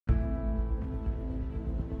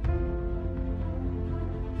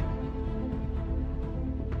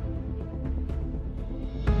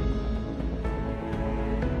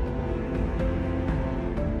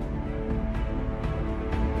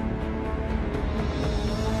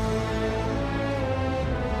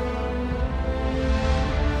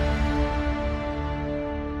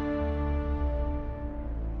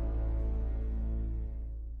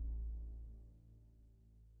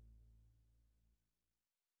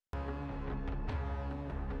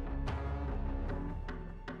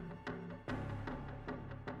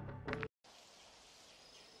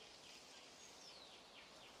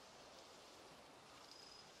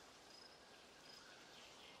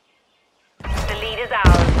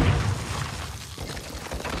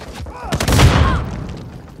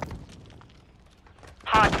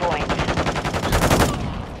Hardpoint.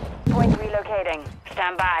 Point relocating.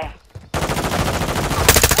 Stand by.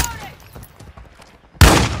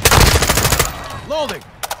 Loading!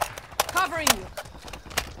 Covering you.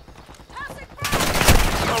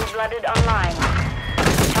 Cold-blooded online.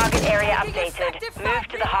 Target area updated. Move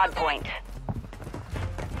to the hardpoint.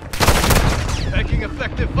 Taking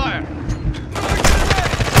effective fire.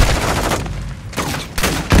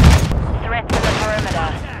 Threats in the perimeter.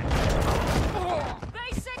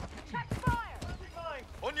 Basic, check fire.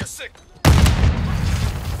 On your sick.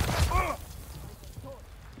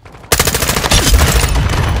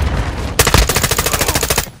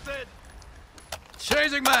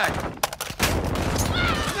 Changing mag.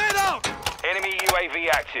 Stand out. Enemy UAV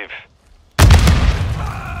active.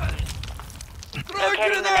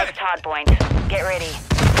 Locating the next hardpoint. Get ready.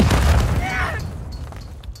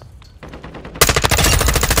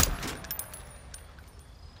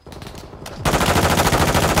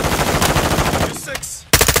 Six.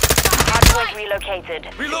 Hardpoint relocated.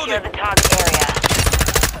 Reloading. Secure the target area.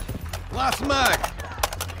 Last mag.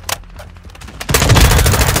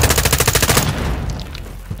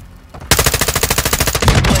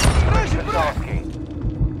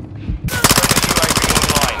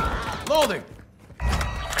 Loading.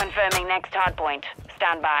 Confirming next hardpoint.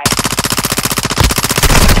 Stand by.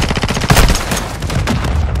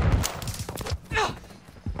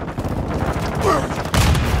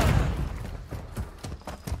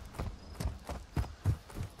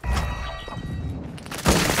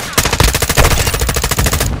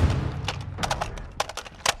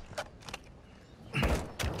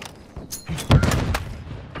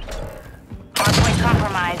 Hardpoint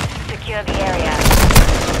compromised. Secure the area.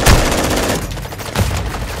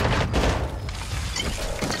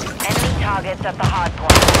 Targets at the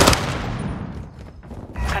hardpoint.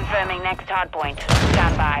 Confirming next hardpoint.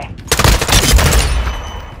 Stand by.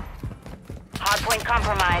 Hardpoint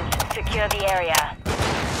compromised. Secure the area.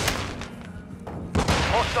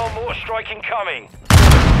 Hostile mortar strike incoming.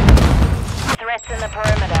 Threats in the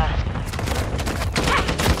perimeter.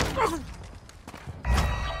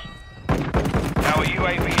 Our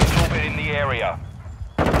UAV is orbiting the area.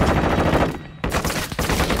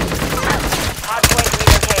 Hardpoint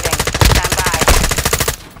relocating. Stand by.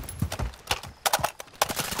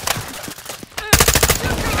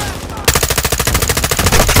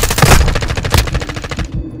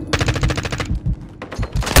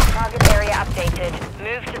 Target area updated.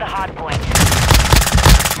 Move to the hardpoint.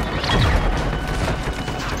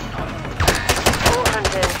 All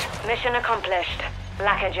hunters. Mission accomplished.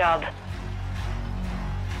 Lack a job.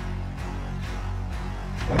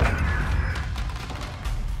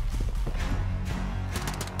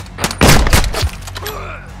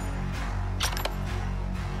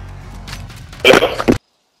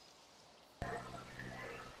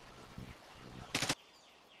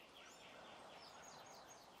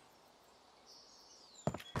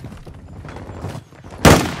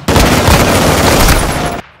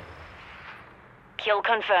 Kill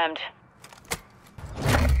confirmed.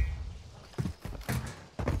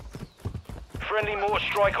 Friendly mortar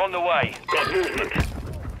strike on the way. Got movement.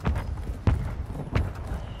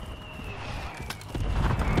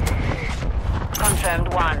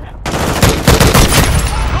 Confirmed one.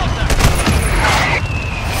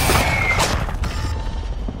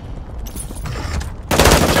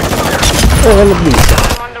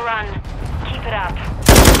 I'm on the run. Keep it up.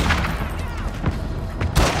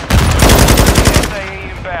 SAE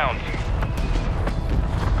inbound.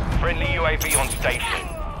 Friendly UAV on station.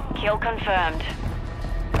 Kill confirmed.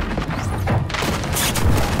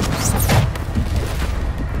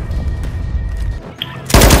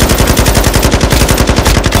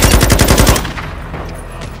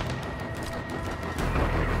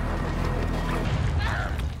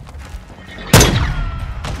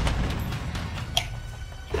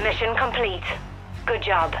 Mission complete. Good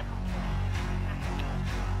job.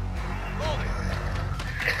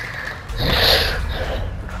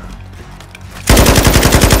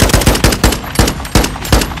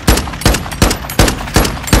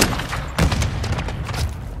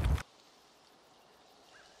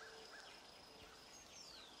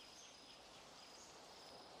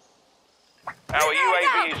 Our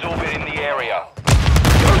UAV is orbiting the area.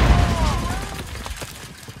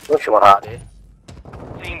 وش ورا عليه؟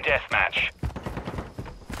 Team Deathmatch.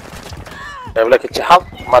 جايب لك اتحاد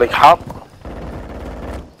مريك حاط.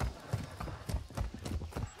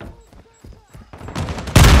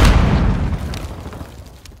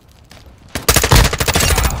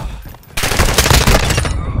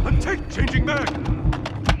 Changing mag.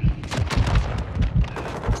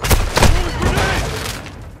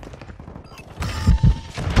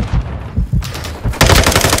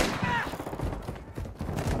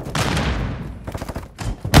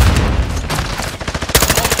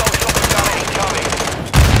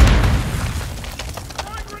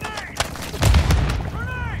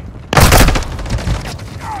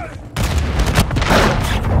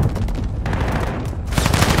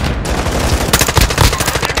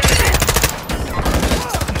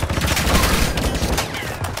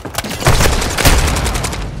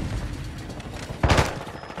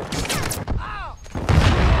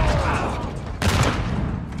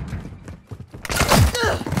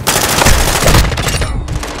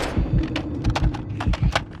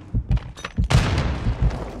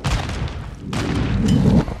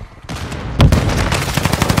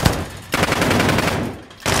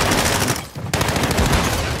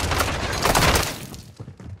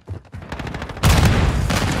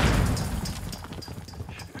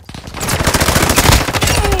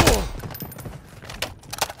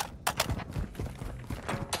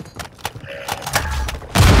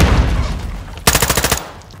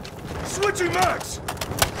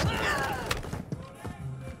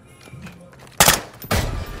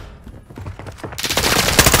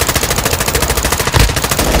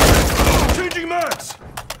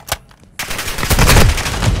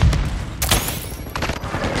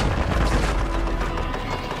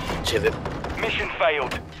 كذب. Mission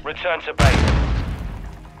failed. Return to base.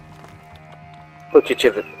 وجهي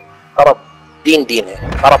كذب. عرب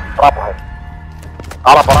دينها. عربها.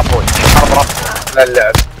 عربوي.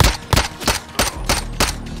 للعب.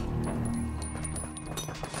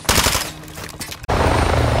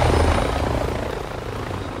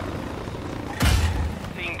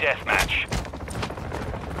 Team Deathmatch.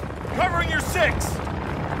 Covering your 6!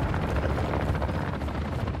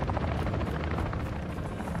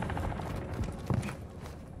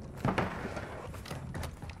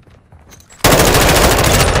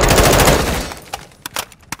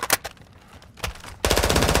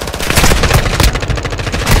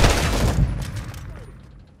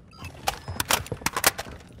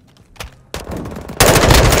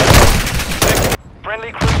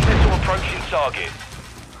 Friendly cruise missile approaching target.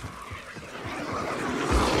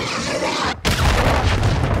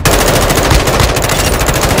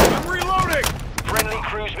 I'm reloading! Friendly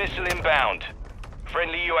cruise missile inbound.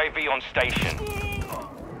 Friendly UAV on station.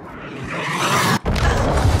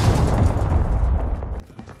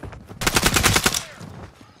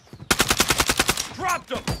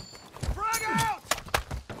 Dropped him! Frag out!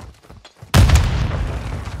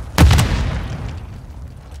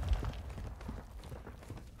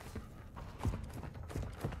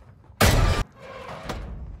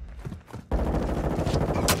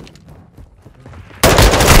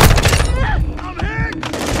 I'm hit!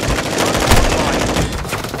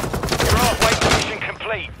 You're halfway to mission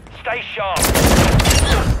complete. Stay sharp.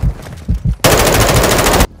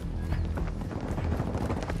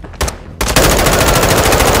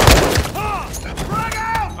 Frag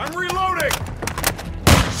out! I'm reloading!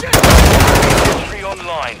 Shit! Entry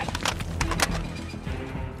online.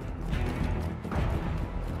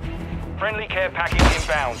 Friendly care package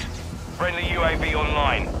inbound. Friendly UAV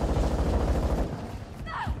online.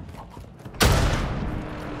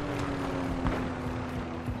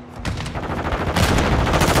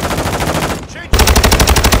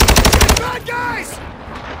 Bad guys!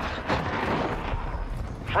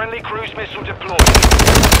 Friendly cruise missile deployed.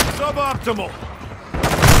 Suboptimal.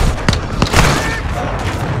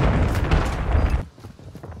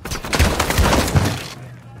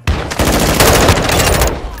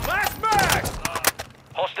 Last mag!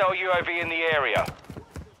 Hostile UAV in the area.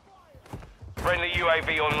 Friendly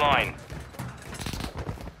UAV online.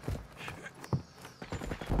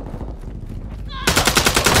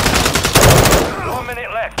 One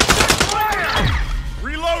minute left.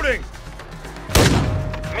 Reloading!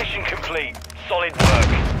 Mission complete. Solid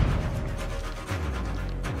work.